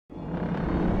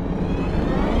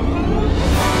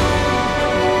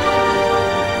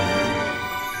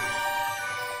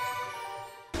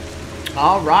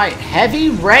Alright, heavy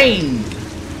rain.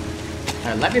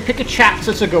 Let me pick a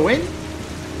chapter to go in.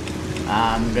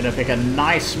 I'm going to pick a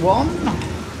nice one.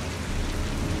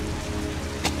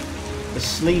 The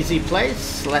sleazy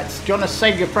place. Do you want to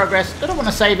save your progress? I don't want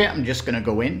to save it. I'm just going to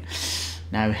go in.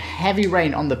 Now, heavy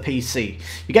rain on the PC.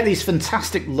 You get these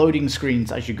fantastic loading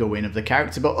screens as you go in of the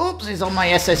character. But, oops, it's on my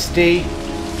SSD.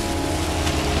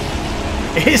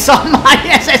 It's on my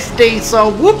SSD,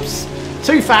 so whoops.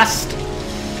 Too fast.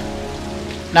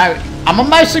 Now, I'm on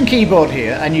mouse and keyboard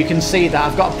here, and you can see that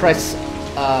I've got to press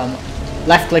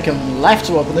left click and left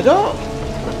to open the door.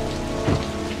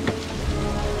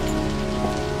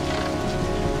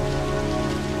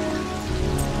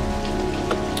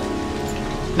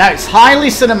 Now, it's highly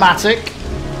cinematic.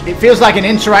 It feels like an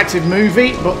interactive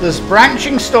movie, but there's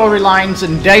branching storylines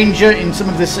and danger in some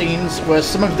of the scenes where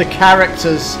some of the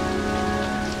characters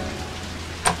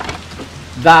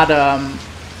that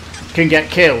can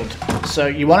get killed. So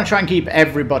you want to try and keep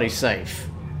everybody safe.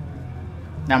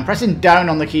 Now I'm pressing down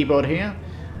on the keyboard here,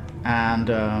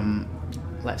 and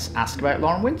let's ask about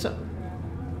Lauren Winter.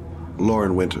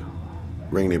 Lauren Winter.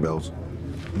 Ring any bells?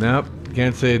 Nope,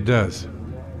 can't say it does.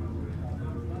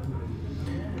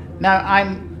 Now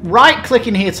I'm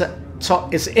right-clicking here to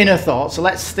it's inner thought, so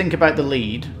let's think about the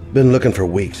lead. Been looking for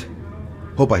weeks.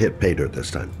 Hope I hit pay dirt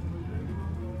this time.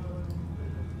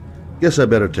 Guess I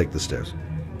better take the stairs.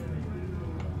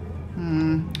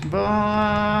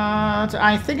 But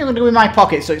I think I'm going to go in my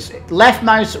pocket. So it's left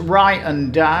mouse, right,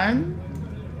 and down.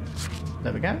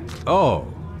 There we go. Oh,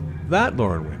 that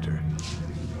Lauren Winter.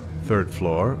 3rd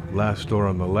floor, last door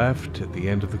on the left, at the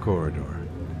end of the corridor.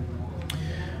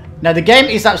 Now the game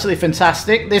is absolutely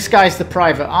fantastic. This guy's the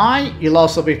private eye. You'll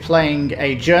also be playing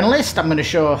a journalist. I'm going to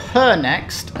show her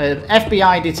next. An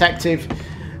FBI detective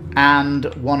and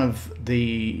one of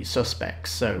the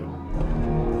suspects. So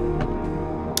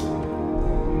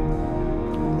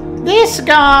this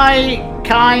guy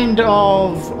kind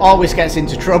of always gets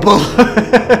into trouble.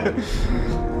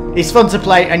 It's fun to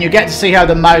play, and you get to see how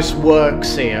the mouse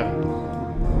works here.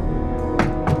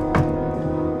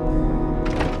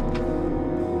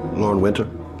 Lauren Winter?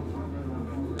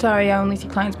 Sorry, I only see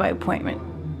clients by appointment.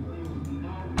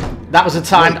 That was a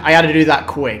time I had to do that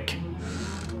quick.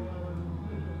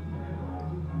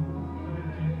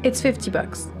 It's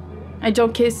 $50. I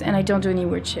don't kiss and I don't do any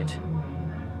weird shit.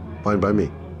 Fine by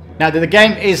me. Now the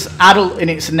game is adult in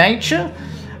its nature,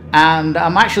 and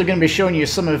I'm actually going to be showing you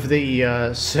some of the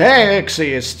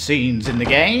sexiest scenes in the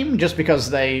game, just because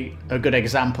they are a good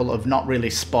example of not really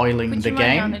spoiling the Put your money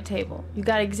game. on the table. You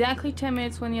got exactly 10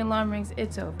 minutes. When the alarm rings,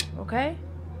 it's over, okay?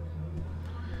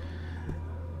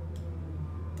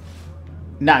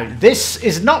 Now, this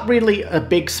is not really a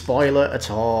big spoiler at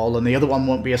all, and the other one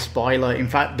won't be a spoiler. In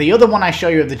fact, the other one I show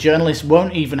you of the journalist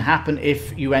won't even happen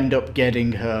if you end up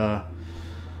getting her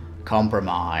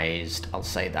compromised. I'll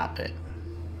say that bit.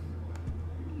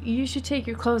 You should take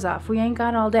your clothes off. We ain't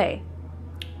got all day.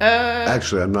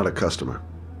 Actually, I'm not a customer.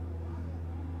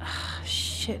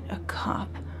 Shit, a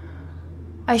cop.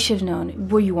 I should have known.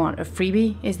 What you want, a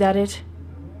freebie? Is that it?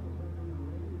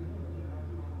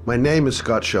 My name is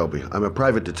Scott Shelby. I'm a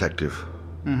private detective.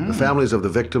 The families of the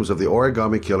victims of the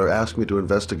origami killer asked me to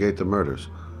investigate the murders.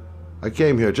 I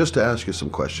came here just to ask you some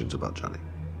questions about Johnny.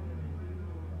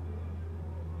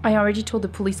 I already told the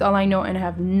police all I know and I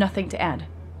have nothing to add.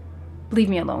 Leave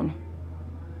me alone.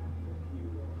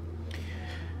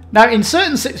 Now, in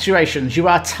certain situations, you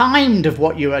are timed of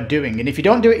what you are doing, and if you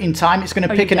don't do it in time, it's going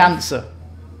to pick an answer.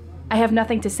 I have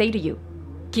nothing to say to you.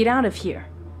 Get out of here.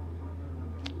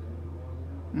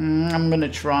 I'm going to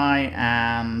try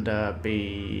and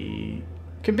be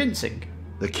convincing.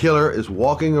 The killer is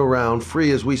walking around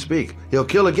free as we speak. He'll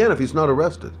kill again if he's not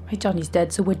arrested. My Johnny's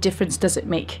dead, so what difference does it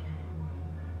make?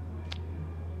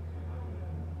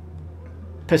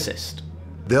 Persist.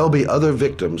 There'll be other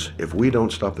victims if we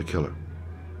don't stop the killer.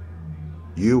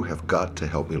 You have got to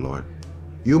help me, Lauren.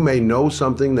 You may know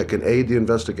something that can aid the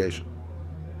investigation.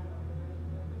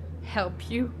 Help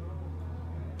you?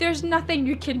 There's nothing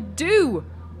you can do!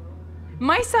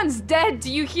 My son's dead,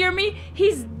 do you hear me?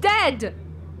 He's dead!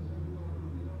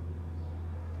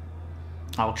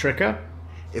 I'll trick her.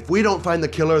 If we don't find the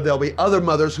killer, there'll be other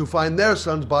mothers who find their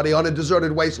son's body on a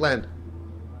deserted wasteland.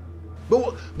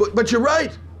 But you're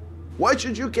right. Why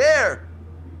should you care?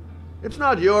 It's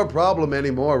not your problem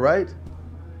anymore, right?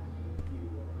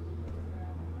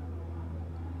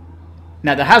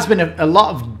 Now, there has been a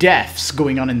lot of deaths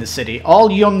going on in the city.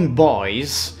 All young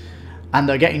boys, and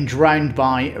they're getting drowned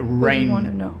by What do you want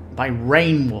to know? by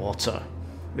rainwater.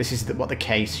 This is what the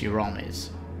case you're on is.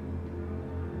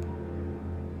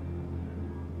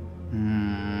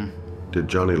 Did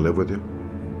Johnny live with you?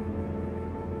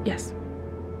 Yes.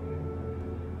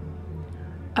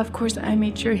 Of course, I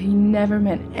made sure he never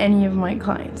met any of my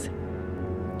clients.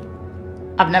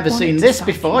 I've never seen this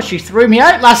before. She threw me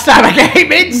out last time I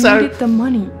came in, so... I needed the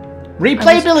money.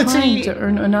 Replayability... I was trying to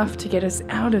earn enough to get us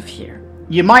out of here.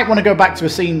 You might want to go back to a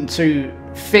scene to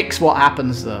fix what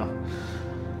happens, though.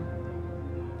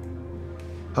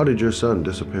 How did your son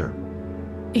disappear?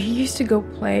 He used to go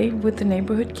play with the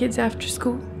neighborhood kids after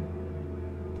school.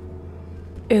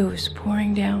 It was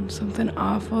pouring down something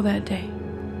awful that day.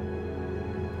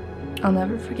 I'll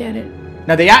never forget it.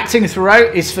 Now, the acting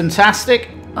throughout is fantastic.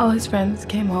 All his friends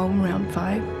came home around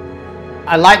 5.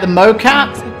 I like the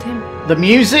mocap. Except him. The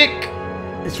music.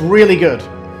 It's really good.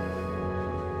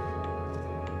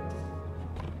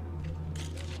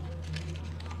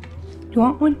 You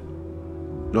want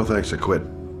one? No thanks, I quit.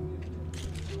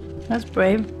 That's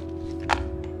brave.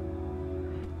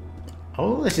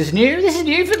 Oh, this is new. This is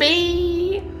new for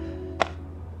me.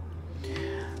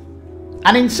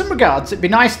 And in some regards, it'd be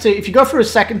nice to, if you go through a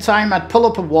second time, I'd pull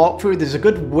up a walkthrough. There's a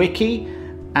good wiki,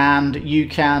 and you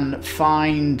can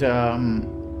find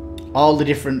all the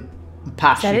different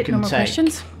paths you can No more take.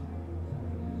 questions?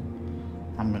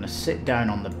 I'm going to sit down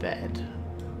on the bed.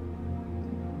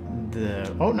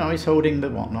 Oh no, he's holding the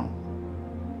whatnot.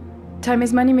 Time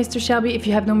is money, Mr. Shelby. If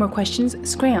you have no more questions,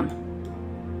 scram.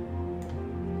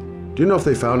 Do you know if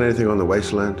they found anything on the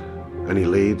wasteland? Any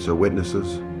leads or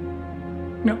witnesses?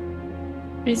 No.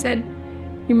 He said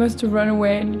he must have run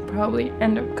away and he'd probably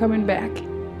end up coming back.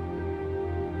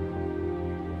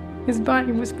 His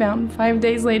body was found 5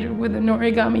 days later with an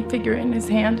origami figure in his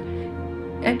hand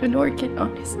and an orchid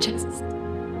on his chest.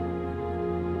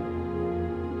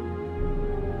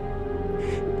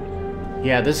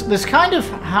 Yeah, there's kind of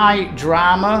high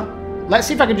drama. Let's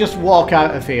see if I can just walk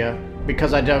out of here,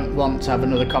 because I don't want to have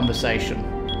another conversation.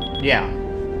 Yeah.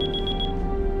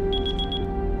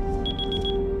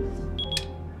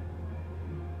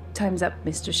 Time's up,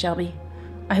 Mr. Shelby.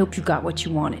 I hope you got what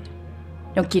you wanted.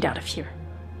 Now get out of here.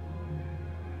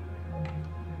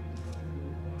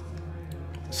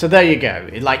 So there you go.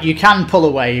 Like, you can pull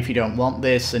away if you don't want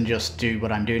this and just do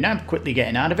what I'm doing now. I'm quickly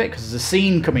getting out of it, because there's a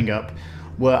scene coming up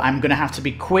where I'm going to have to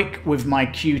be quick with my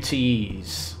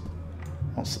QTEs.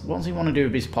 What does he want to do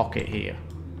with his pocket here?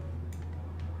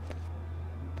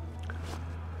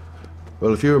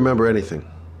 Well, if you remember anything,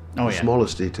 Oh, the yeah.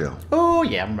 smallest detail, Oh,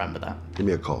 yeah, I remember that. give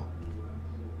me a call.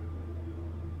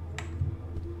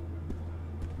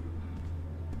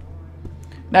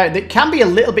 Now, it can be a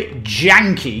little bit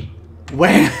janky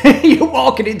when you're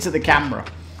walking into the camera.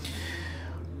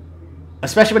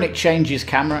 Especially when it changes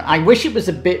camera. I wish it was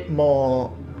a bit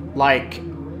more like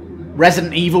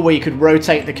Resident Evil, where you could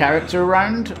rotate the character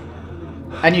around.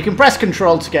 And you can press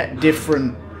control to get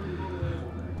different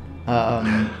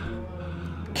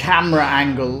camera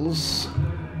angles.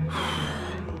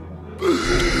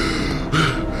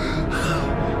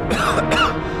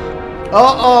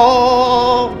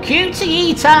 Uh-oh!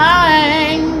 QTE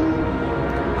time!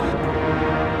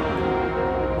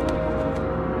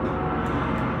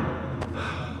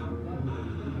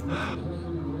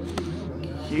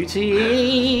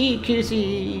 QTE,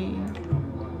 QTE.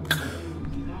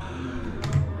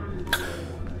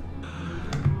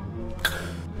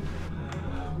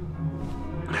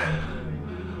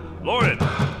 Lauren!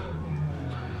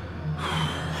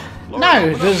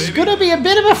 Now, there's gonna be a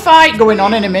bit of a fight going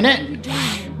on in a minute.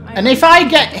 And if I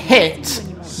get hit,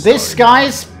 this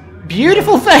guy's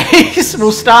beautiful face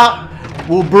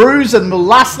will bruise and will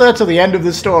last there till the end of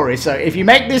the story. So if you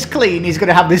make this clean, he's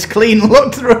gonna have this clean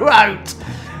look throughout.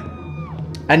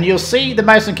 And you'll see the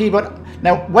mouse and keyboard.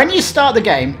 Now, when you start the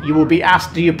game, you will be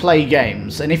asked, do you play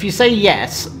games? And if you say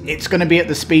yes, it's going to be at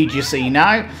the speed you see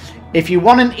now. If you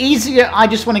want an easier, I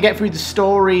just want to get through the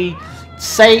story,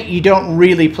 say you don't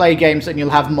really play games, and you'll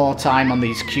have more time on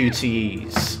these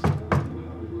QTEs.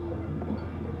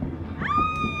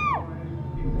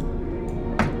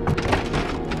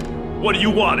 What do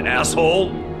you want,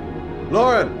 asshole?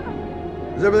 Lauren,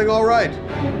 is everything all right?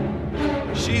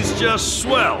 She's just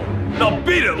swell. Now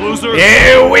beat it, loser!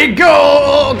 Here we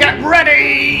go! Get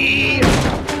ready!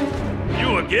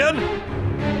 You again?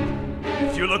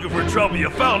 If you're looking for trouble, you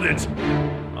found it.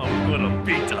 I'm gonna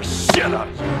beat the shit out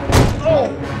of you.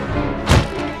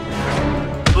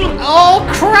 Oh,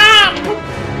 crap!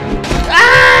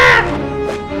 Ah!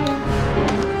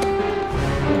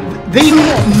 The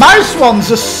mouse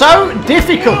ones are so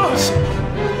difficult.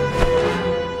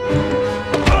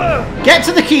 Get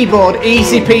to the keyboard,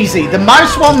 easy peasy. The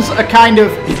mouse ones are kind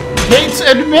of hit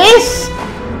and miss.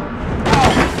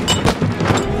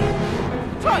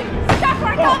 Troy, stop or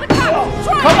I call the cops!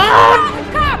 Troy! Come on!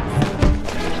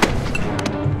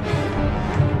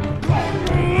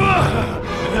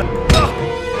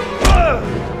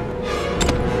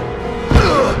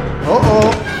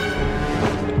 Uh-oh.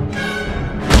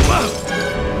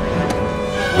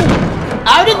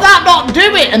 How did that not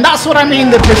do it? And that's what I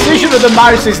mean, the precision of the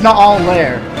mouse is not all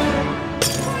there.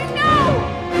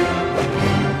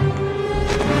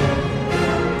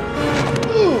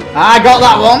 I got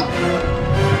that one.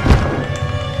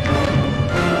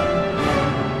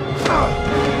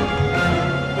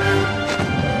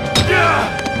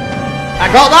 I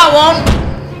got that one.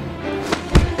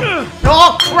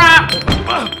 Oh crap!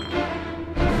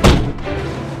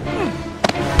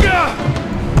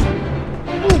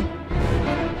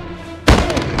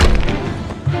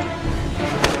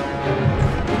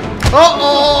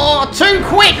 Uh-oh! Too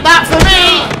quick that for me!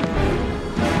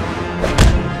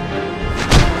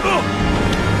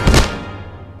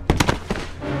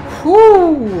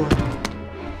 Whew!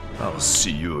 I'll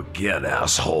see you again,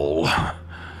 asshole.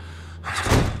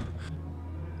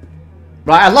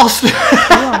 Right, I lost. You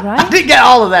all right? I didn't get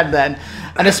all of them then.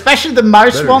 And especially the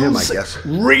mouse Better than him, ones, I guess.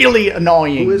 really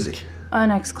annoying. Who is he?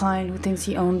 An ex-client who thinks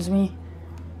he owns me.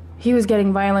 He was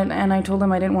getting violent, and I told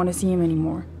him I didn't want to see him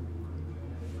anymore.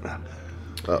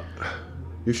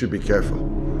 You should be careful.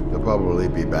 They'll probably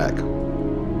be back.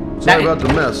 Sorry about the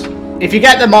mess. If you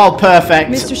get them all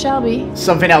perfect, Mr. Shelby,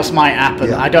 something else might happen.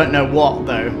 Yeah. I don't know what,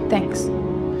 though. thanks.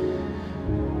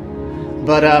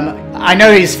 But I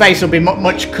know his face will be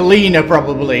much cleaner,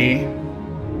 probably.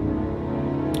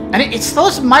 And it's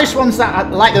those mouse ones that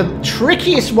are like the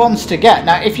trickiest ones to get.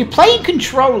 Now, if you're playing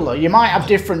controller, you might have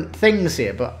different things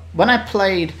here. But when I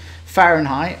played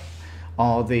Fahrenheit,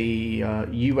 or the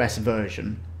US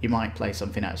version, you might play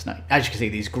something else. Now, as you can see,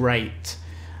 these great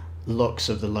looks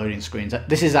of the loading screens.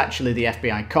 This is actually the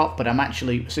FBI cop, but I'm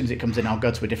actually, as soon as it comes in, I'll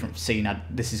go to a different scene.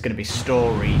 This is going to be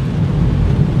story.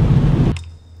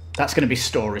 That's going to be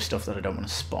story stuff that I don't want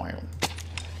to spoil.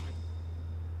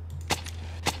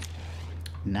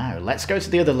 Now, let's go to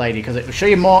the other lady, because it will show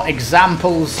you more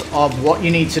examples of what you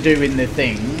need to do in the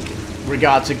thing in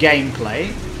regard to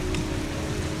gameplay.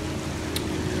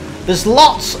 There's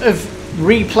lots of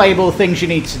replayable things you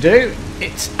need to do.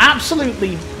 It's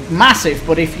absolutely massive,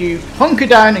 but if you hunker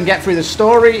down and get through the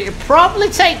story, it'll probably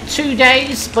take 2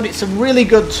 days, but it's a really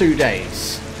good 2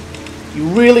 days. You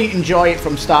really enjoy it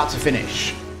from start to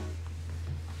finish.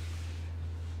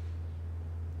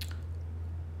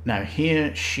 Now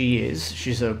here she is.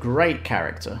 She's a great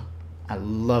character. I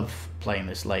love playing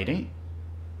this lady.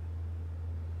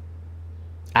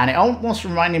 And it almost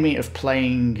reminded me of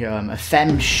playing a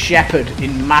femme shepherd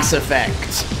in Mass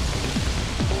Effect.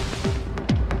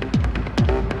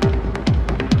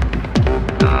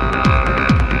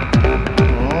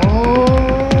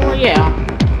 Oh yeah.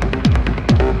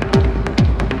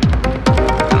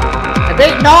 A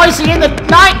bit noisy in the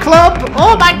nightclub.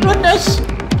 Oh my goodness.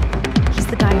 He's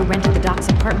the guy who rented the Doc's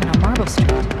apartment on Marble Street.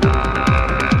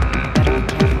 Better be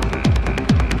careful.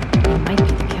 He might be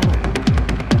the killer.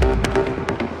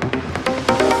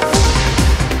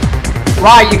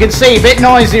 Right, you can see a bit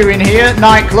noisier in here,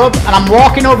 nightclub, and I'm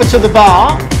walking over to the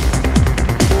bar.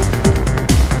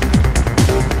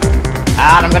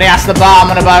 And I'm going to ask the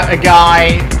barman about a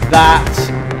guy that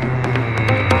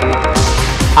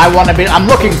I'm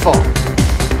looking for.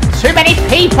 Too many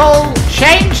people.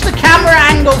 Change the camera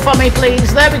angle for me,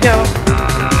 please. There we go.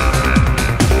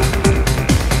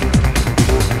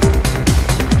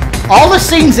 All the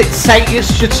scenes it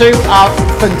takes you to are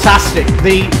fantastic.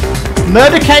 The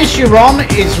murder case you're on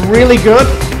is really good,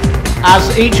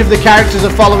 as each of the characters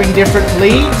are following different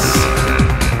leads.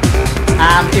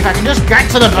 And if I can just get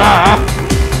to the bar.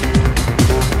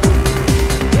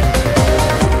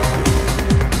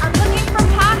 I'm looking for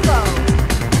Paco.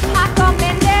 Paco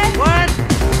Mendez? What?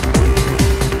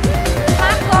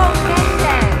 Paco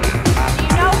Mendez. Do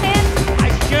you know him? I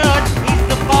should. He's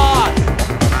the boss.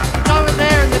 He's over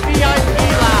there in the VIP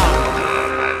lounge.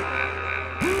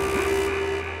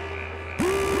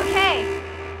 Okay.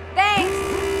 Thanks.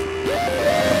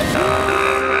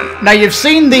 Now you've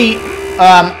seen the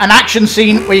an action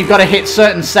scene where you've got to hit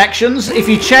certain sections. If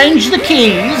you change the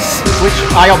keys, which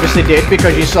I obviously did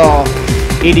because you saw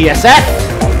EDSF,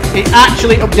 it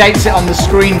actually updates it on the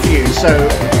screen for you. So,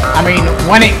 I mean,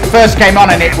 when it first came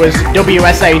on and it was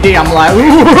WSAD, I'm like,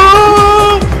 ooh!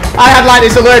 I had like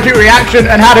this allergic reaction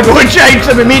and had to go and change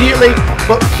them immediately.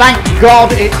 But thank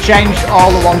God it changed all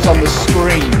the ones on the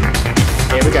screen.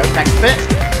 Here we go, next bit.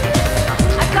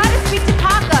 I've got to speak to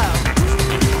Paco.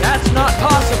 That's not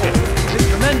possible.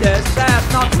 Mr. Mendez has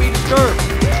asked not to be disturbed.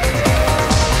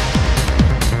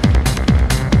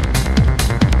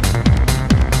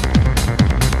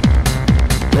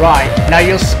 Right, now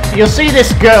you'll see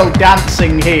this girl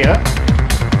dancing here.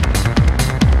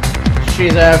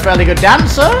 She's a fairly good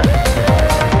dancer.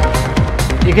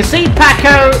 You can see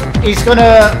Paco is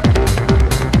gonna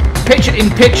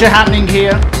picture happening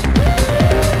here.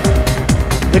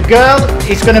 The girl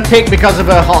is gonna pick because of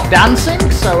her hot dancing,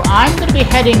 so I'm gonna be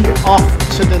heading off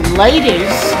to the ladies.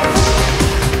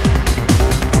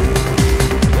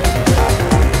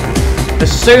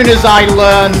 As soon as I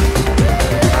learn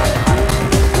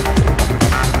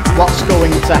what's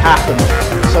going to happen.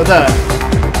 So there.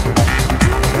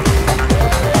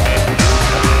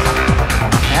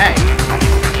 Okay.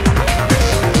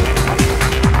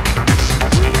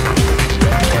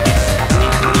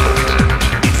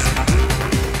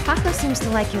 Paco seems to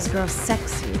like his girls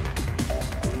sexy.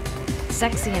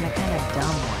 Sexy in a kind of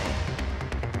dumb way.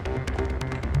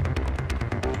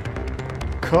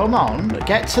 Come on,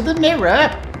 get to the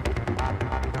mirror.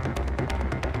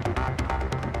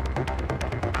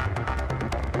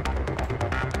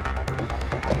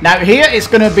 Now here it's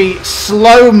going to be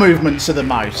slow movements of the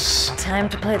mouse. Time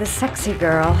to play the sexy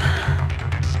girl.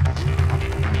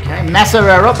 Okay, mess her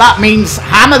up. That means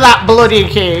hammer that bloody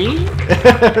key.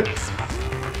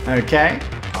 Okay.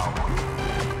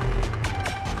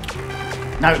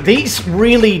 Now these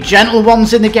really gentle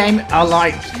ones in the game are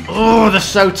like, oh, they're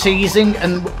so teasing,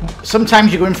 and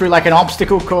sometimes you're going through like an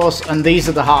obstacle course, and these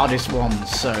are the hardest ones.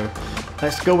 So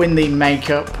let's go in the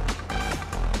makeup.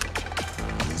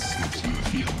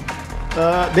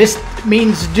 This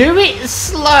means do it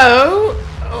slow.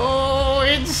 Oh,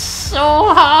 it's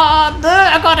so hard.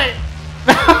 I got it.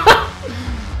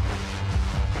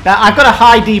 Now, I've got a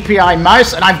high DPI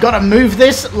mouse, and I've got to move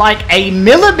this like a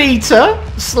millimeter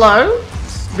slow,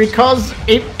 because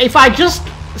if I just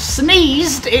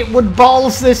sneezed, it would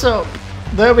balls this up.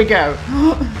 There we go.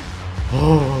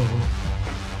 Oh.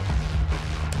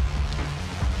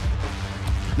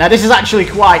 Now this is actually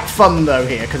quite fun though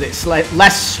here, because it's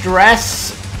less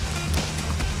stress,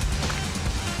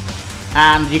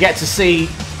 and you get to see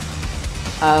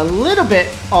a little bit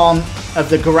of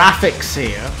the graphics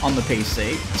here on the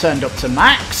PC, turned up to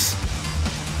max.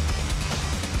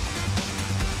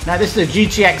 Now this is a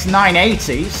GTX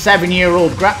 980,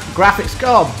 7-year-old graphics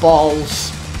card,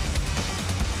 balls.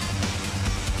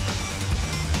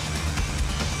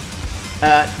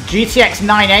 GTX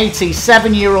 980,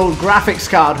 7-year-old graphics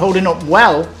card, holding up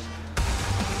well.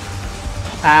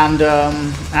 And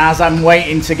as I'm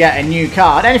waiting to get a new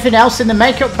card. Anything else in the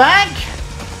makeup bag?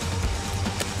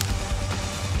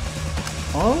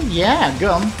 Oh yeah,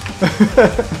 gum.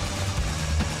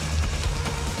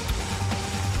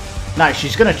 Now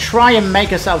she's going to try and make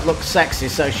herself look sexy,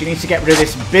 so she needs to get rid of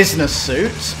this business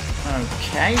suit.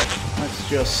 Okay, let's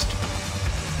just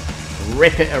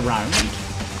rip it around.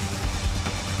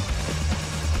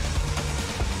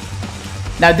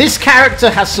 Now this character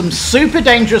has some super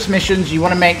dangerous missions. You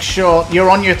want to make sure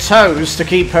you're on your toes to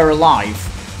keep her alive.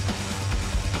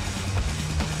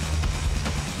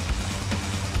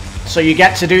 So you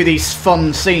get to do these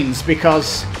fun scenes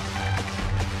because...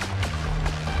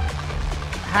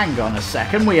 Hang on a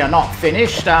second, we are not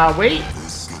finished, are we?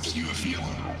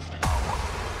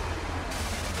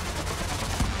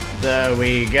 There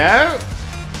we go.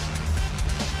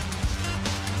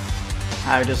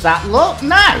 How does that look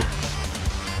now?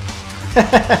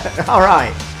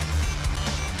 Alright.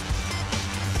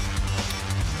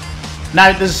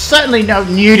 Now, there's certainly no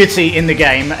nudity in the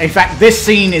game. In fact, this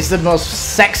scene is the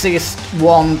most sexiest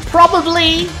one,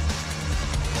 probably.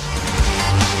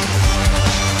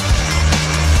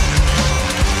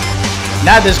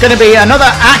 Now, there's going to be another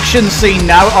action scene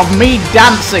now of me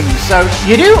dancing. So,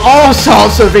 you do all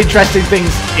sorts of interesting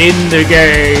things in the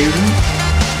game.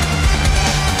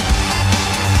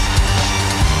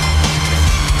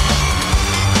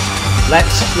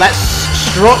 Let's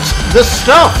strut the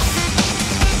stuff.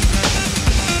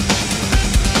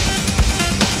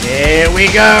 Here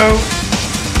we go.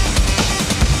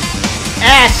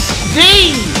 S D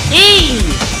E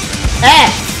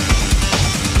F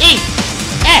E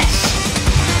S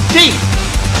D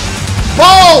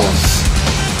balls.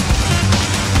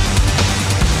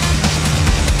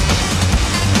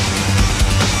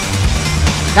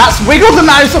 That's wiggle the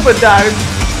mouse up and down.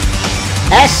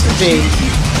 S D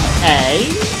A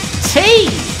T.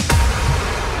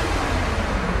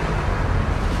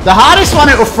 The hardest one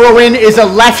it will throw in is a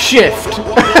left shift.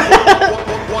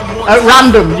 At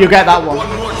random, you get that one.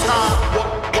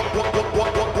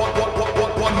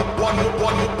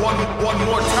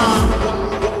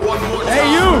 Hey,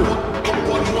 you!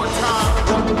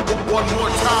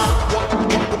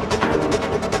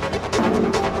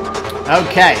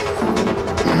 Okay.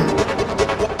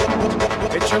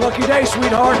 It's your lucky day,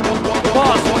 sweetheart. The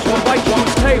boss wants to invite you to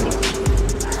his table.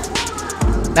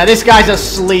 Now this guy's a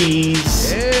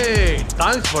sleaze. Hey,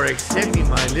 thanks for accepting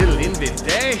my little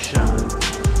invitation.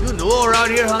 You new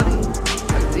around here, honey?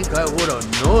 I think I would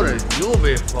have noticed you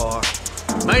before.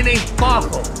 My name's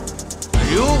Paco. Are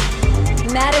you?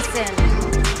 Madison.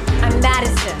 I'm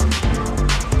Madison.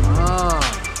 Ah.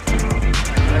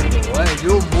 I like the way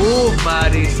you move,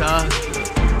 Marisa.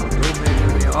 You make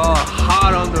me all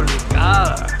hot under the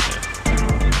collar.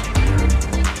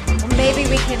 Well, maybe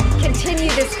we can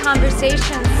continue this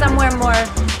conversation somewhere more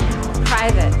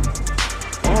private.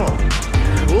 Oh,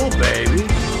 cool, baby.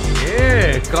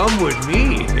 Yeah, come with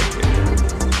me.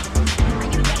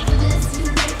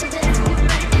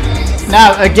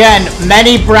 Now, again,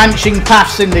 many branching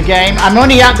paths in the game. I'm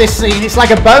only at this scene. It's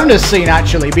like a bonus scene,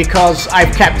 actually, because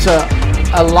I've kept her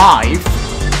alive.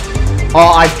 Or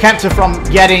I've kept her from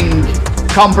getting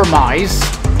compromised.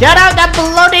 Get out that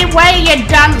bloody way, you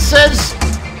dancers!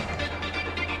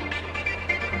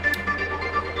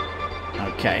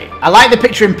 Okay. I like the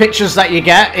picture-in-pictures that you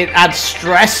get. It adds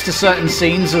stress to certain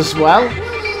scenes as well.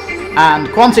 And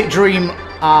Quantic Dream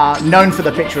are known for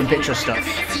the picture-in-picture stuff.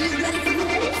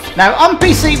 Now, on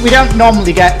PC, we don't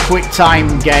normally get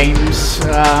quick-time games.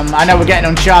 I know we're getting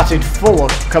Uncharted 4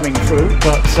 coming through,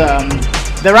 but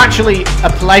they're actually a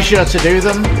pleasure to do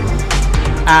them.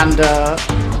 And a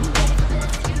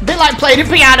bit like playing a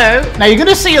piano. Now, you're going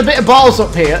to see a bit of balls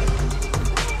up here.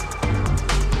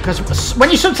 Because when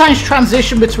you sometimes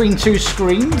transition between two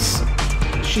screens,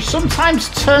 she sometimes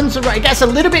turns around. It gets a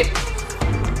little bit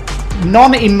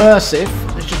non-immersive.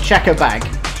 Let's just check her bag.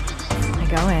 I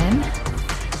go in.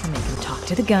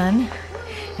 To the gun,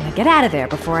 and I get out of there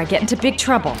before I get into big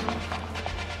trouble.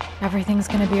 Everything's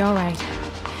gonna be alright.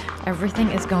 Everything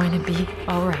is going to be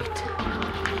alright.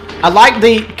 I like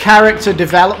the character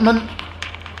development.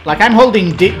 Like, I'm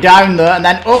holding down there, and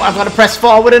then, oh, I've got to press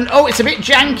forward, and oh, it's a bit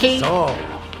janky. So,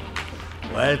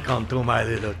 welcome to my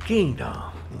little kingdom.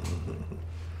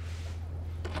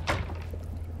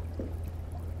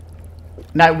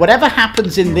 Now, whatever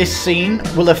happens in this scene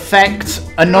will affect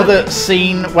another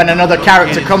scene when another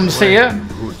character comes here.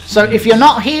 So if you're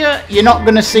not here, you're not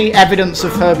going to see evidence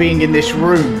of her being in this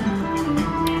room.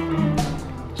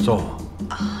 So,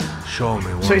 show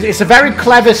me what. So it's a very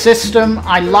clever system.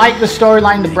 I like the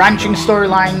storyline, the branching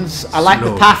storylines. I like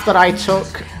the path that I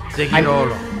took. Take it all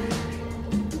on.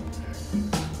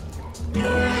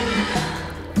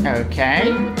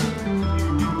 Okay.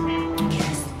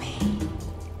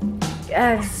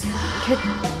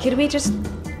 Could we just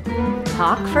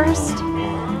talk first?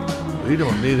 We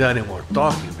don't need any more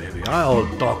talking, baby. I'll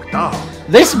talk now.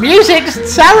 This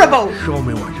music's terrible! Show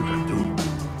me what you can do.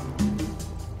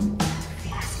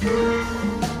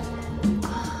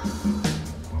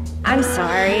 I'm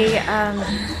sorry.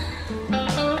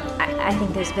 I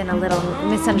think there's been a little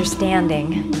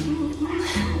misunderstanding.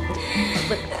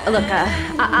 Look,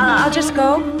 I'll just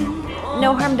go.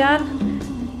 No harm done.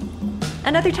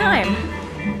 Another time.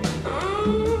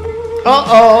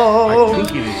 Uh-oh! I think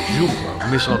it is you who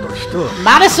are misunderstood.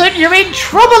 Madison, you're in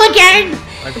trouble again!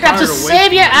 You have to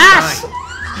save your ass!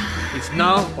 It's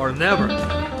now or never. And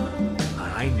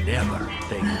I never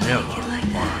take never for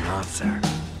an answer.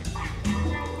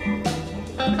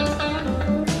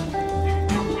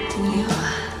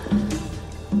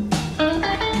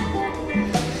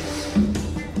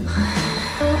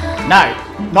 No.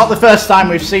 Not the first time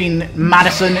we've seen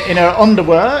Madison in her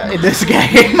underwear in this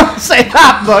game, I'll say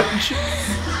that much.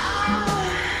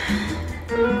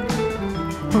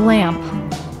 The lamp.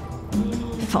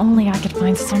 If only I could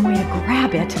find some way to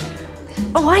grab it.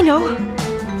 Oh, I know!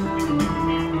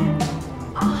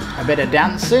 A bit of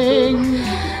dancing.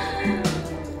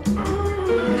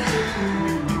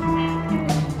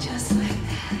 Just like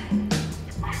that.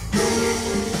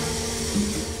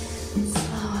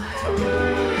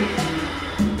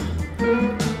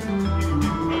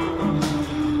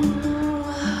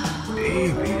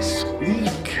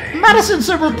 Madison's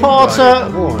a reporter,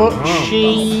 but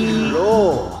she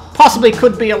possibly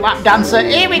could be a lap dancer.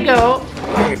 Here we go.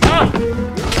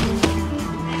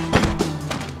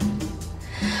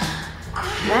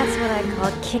 That's what I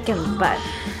call kicking butt.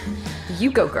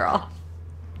 You go, girl.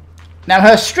 Now,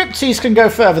 her striptease can go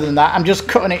further than that. I'm just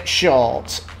cutting it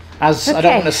short, as I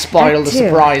don't want to spoil the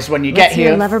surprise when you get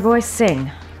here. Let's hear Loverboy sing.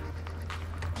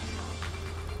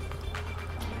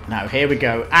 Now, here we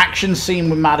go. Action scene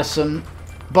with Madison.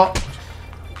 But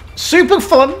super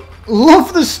fun.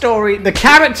 Love the story. The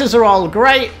characters are all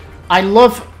great. I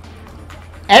love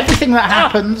everything that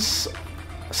happens.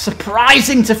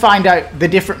 Surprising to find out the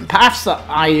different paths that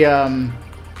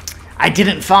I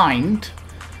didn't find.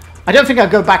 I don't think I'll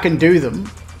go back and do them,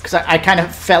 because I kind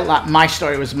of felt like my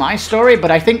story was my story,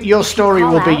 but I think your story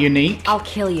will be unique. I'll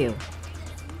kill you.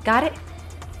 Got it?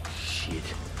 Shit.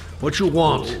 What you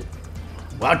want?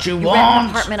 What you Rent an want?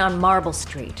 apartment on Marble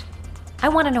Street. I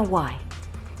want to know why.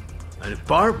 An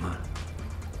apartment?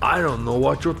 I don't know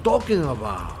what you're talking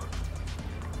about.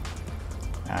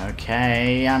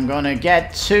 Okay, I'm gonna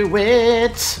get to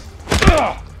it.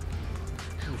 Ugh!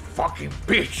 You fucking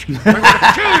bitch! I'm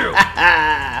gonna kill you!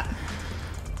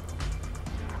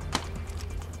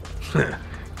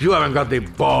 You haven't got the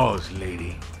balls,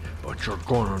 lady. But you're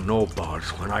gonna know balls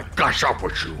when I catch up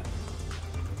with you.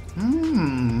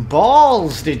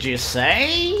 Balls, did you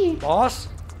say? Boss?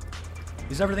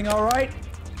 Is everything alright?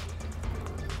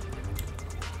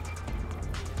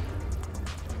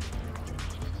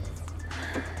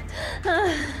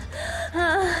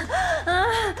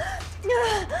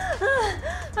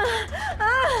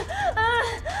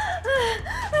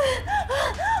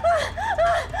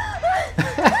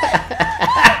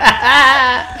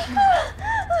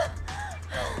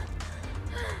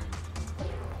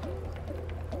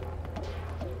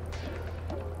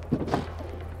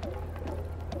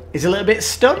 He's a little bit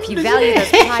stunned. If you value those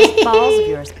prized balls of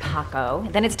yours, Paco,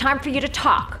 then it's time for you to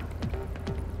talk.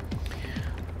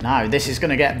 Now, this is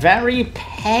going to get very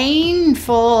painful.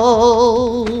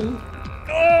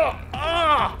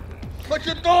 What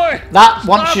you doing? That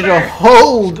wants you to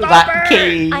hold that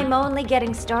key. I'm only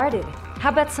getting started. How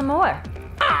about some more?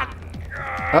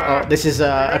 Uh-oh, this is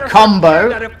a combo.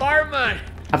 That apartment.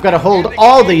 I've got to hold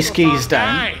all these keys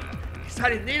down. He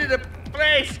said he needed a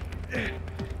place.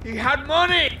 He had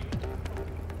money.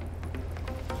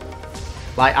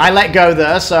 Like, I let go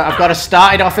there, so I've got to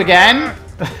start it off again.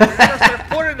 I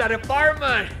put in that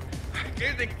apartment. I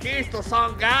gave the keys to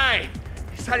some guy.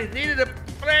 He said he needed a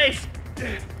place.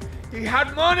 He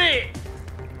had money.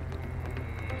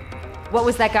 What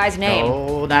was that guy's name?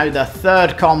 Oh, now the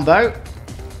third combo.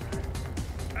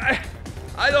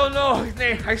 I don't know his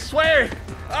name. I swear.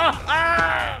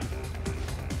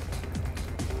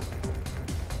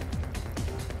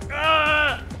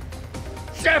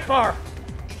 Shepard.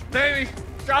 His name is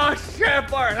John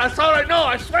Shepard. That's all I know.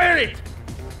 I swear it.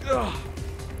 Ugh.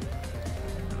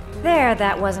 There,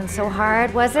 that wasn't so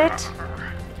hard, was it?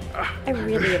 I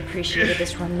really appreciated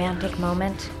this romantic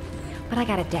moment, but I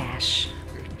gotta dash.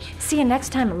 See you next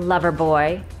time, lover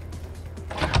boy.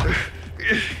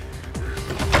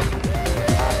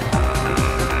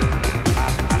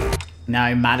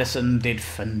 Now, Madison did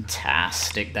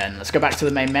fantastic then. Let's go back to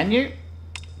the main menu.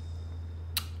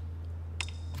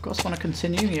 Of course, want to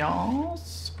continue,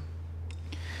 yes.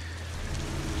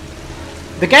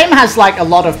 The game has like a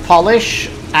lot of polish,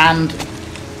 and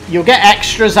you'll get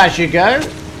extras as you go.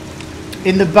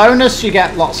 In the bonus, you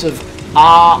get lots of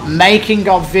art, making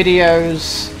of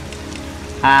videos,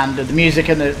 and the music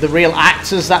and the real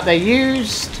actors that they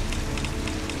used.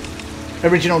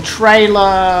 Original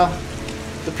trailer,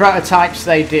 the prototypes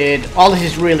they did. All this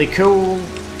is really cool.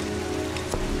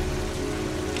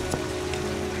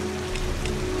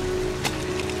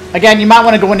 Again, you might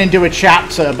want to go in and do a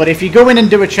chapter, but if you go in and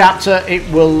do a chapter, it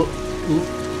will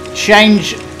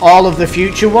change all of the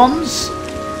future ones.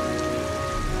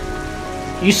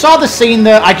 You saw the scene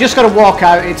there. I just got to walk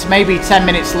out. It's maybe 10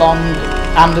 minutes long,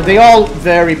 and they all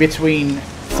vary between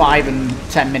 5 and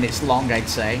 10 minutes long, I'd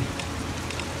say.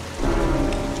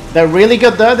 They're really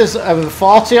good though. There's over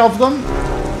 40 of them.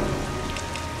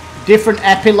 Different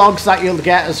epilogues that you'll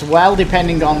get as well,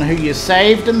 depending on who you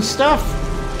saved and stuff.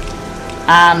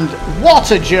 And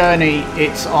what a journey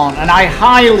it's on, and I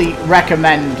highly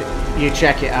recommend you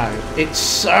check it out. It's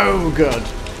so good.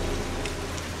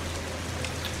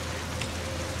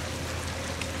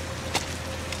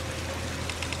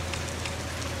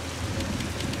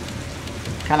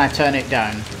 Can I turn it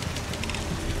down?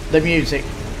 The music.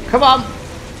 Come on!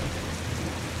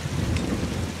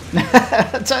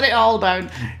 Turn it all down.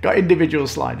 Got individual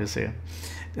sliders here.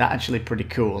 That's actually pretty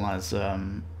cool as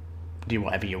do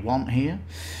whatever you want here.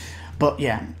 But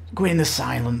yeah, go in the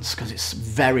silence because it's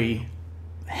very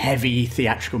heavy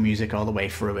theatrical music all the way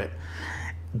through it.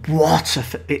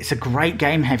 It's a great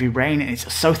game, Heavy Rain, and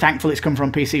it's so thankful it's come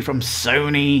from PC from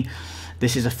Sony.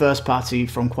 This is a first party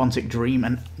from Quantic Dream,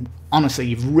 and honestly,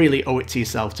 you really owe it to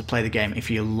yourself to play the game if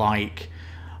you like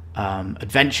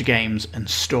adventure games and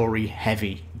story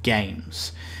heavy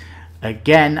games.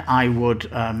 Again, I would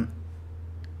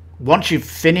once you've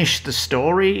finished the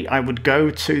story, I would go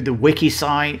to the wiki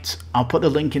site. I'll put the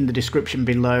link in the description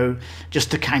below just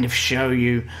to kind of show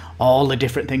you all the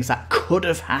different things that could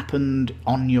have happened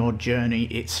on your journey.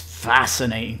 It's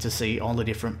fascinating to see all the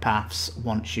different paths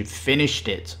once you've finished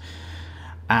it.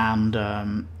 And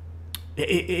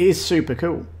it is super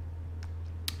cool.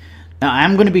 Now,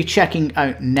 I'm going to be checking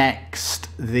out next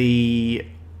the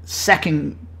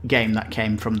second game that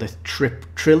came from the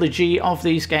trilogy of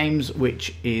these games,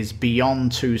 which is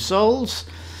Beyond Two Souls.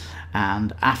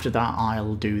 And after that,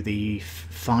 I'll do the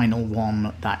final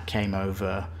one that came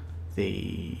over,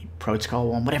 the Protocol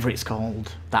one, whatever it's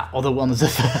called. That other one is the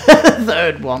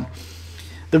third one.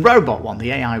 The robot one,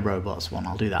 the AI robots one,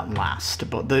 I'll do that last.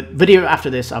 But the video after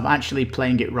this, I'm actually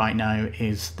playing it right now,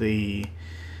 is the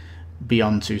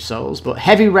Beyond Two Souls. But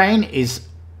Heavy Rain is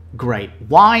great.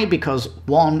 Why? Because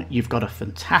one, you've got a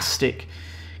fantastic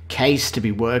case to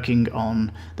be working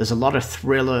on. There's a lot of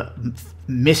thriller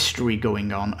mystery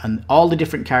going on, and all the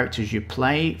different characters you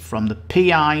play, from the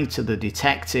PI to the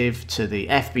detective to the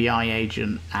FBI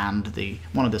agent and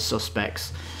one of the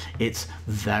suspects, it's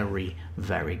very,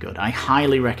 very good. I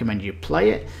highly recommend you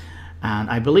play it.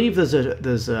 And I believe there's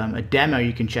a demo,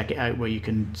 you can check it out, where you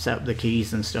can set up the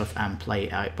keys and stuff and play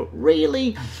it out. But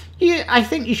really, I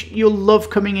think you'll love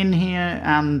coming in here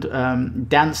and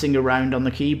dancing around on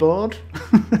the keyboard,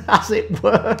 as it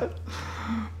were.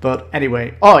 But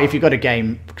anyway, if you've got a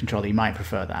game controller, you might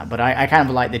prefer that. But I kind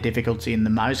of like the difficulty in the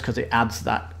mouse, because it adds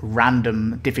that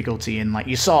random difficulty in. Like,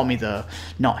 you saw me there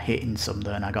not hitting some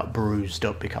there, and I got bruised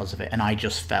up because of it. And I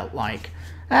just felt like,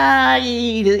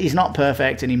 he's not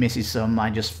perfect and he misses some. I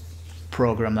just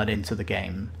program that into the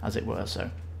game, as it were. So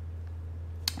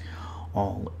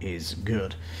all is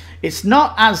good. It's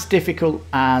not as difficult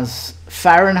as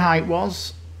Fahrenheit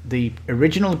was, the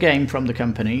original game from the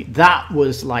company. That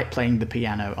was like playing the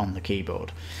piano on the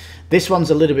keyboard. This one's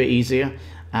a little bit easier,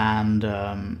 and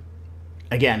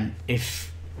again,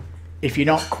 if you're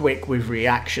not quick with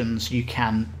reactions, you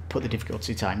can put the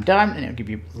difficulty time down and it'll give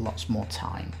you lots more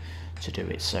time to do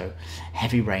it. So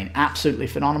Heavy Rain, absolutely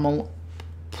phenomenal.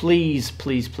 Please,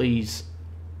 please, please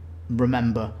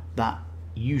remember that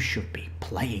you should be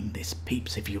playing this,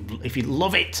 peeps. If you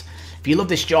love it, if you love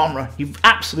this genre, you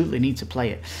absolutely need to play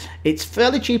it. It's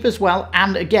fairly cheap as well,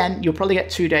 and again, you'll probably get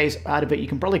 2 days out of it. You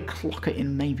can probably clock it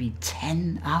in maybe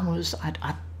 10 hours.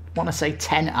 I want to say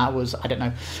 10 hours. I don't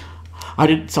know. I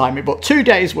didn't time it, but 2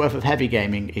 days worth of heavy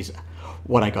gaming is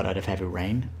what I got out of Heavy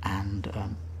Rain. And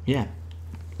yeah,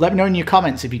 let me know in your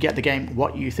comments, if you get the game,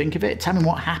 what you think of it. Tell me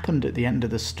what happened at the end of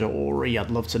the story.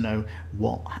 I'd love to know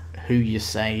who you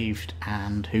saved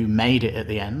and who made it at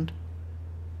the end.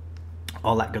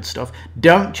 All that good stuff.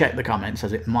 Don't check the comments,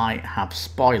 as it might have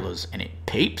spoilers in it,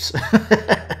 peeps.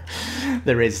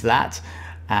 There is that.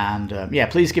 And yeah,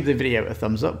 please give the video a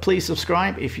thumbs up. Please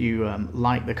subscribe if you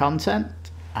like the content,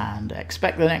 and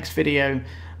expect the next video,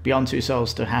 Beyond Two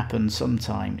Souls, to happen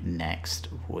sometime next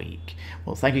week.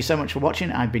 Well, thank you so much for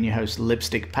watching. I've been your host,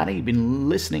 Lipstickpaddy. You've been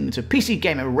listening to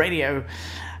PCGamer Radio,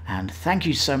 and thank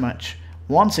you so much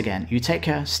once again. You take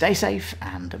care, stay safe,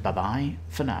 and bye-bye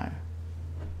for now.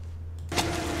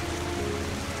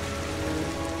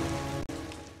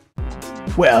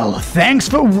 Well, thanks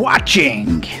for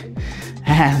watching.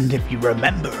 And if you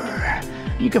remember,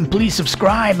 you can please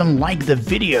subscribe and like the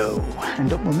video. And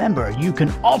don't remember, you can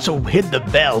also hit the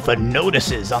bell for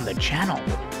notices on the channel.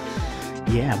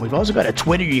 Yeah, we've also got a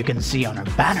Twitter you can see on our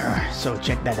banner, so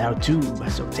check that out too.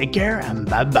 So take care and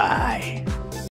bye-bye.